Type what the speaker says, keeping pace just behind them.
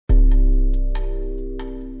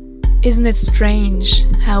Isn't it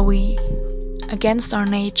strange how we, against our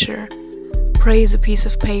nature, praise a piece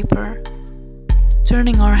of paper,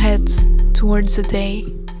 turning our heads towards a day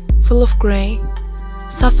full of grey,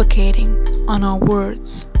 suffocating on our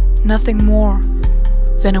words, nothing more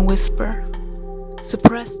than a whisper,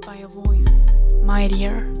 suppressed by a voice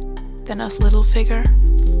mightier than us little figure?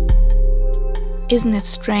 Isn't it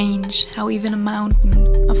strange how even a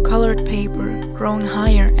mountain of colored paper growing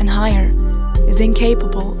higher and higher is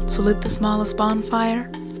incapable to lit the smallest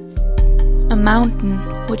bonfire? A mountain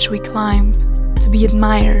which we climb to be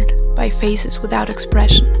admired by faces without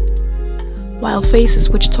expression, while faces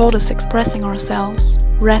which taught us expressing ourselves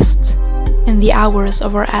rest in the hours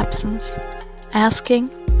of our absence, asking,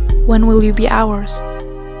 "When will you be ours?"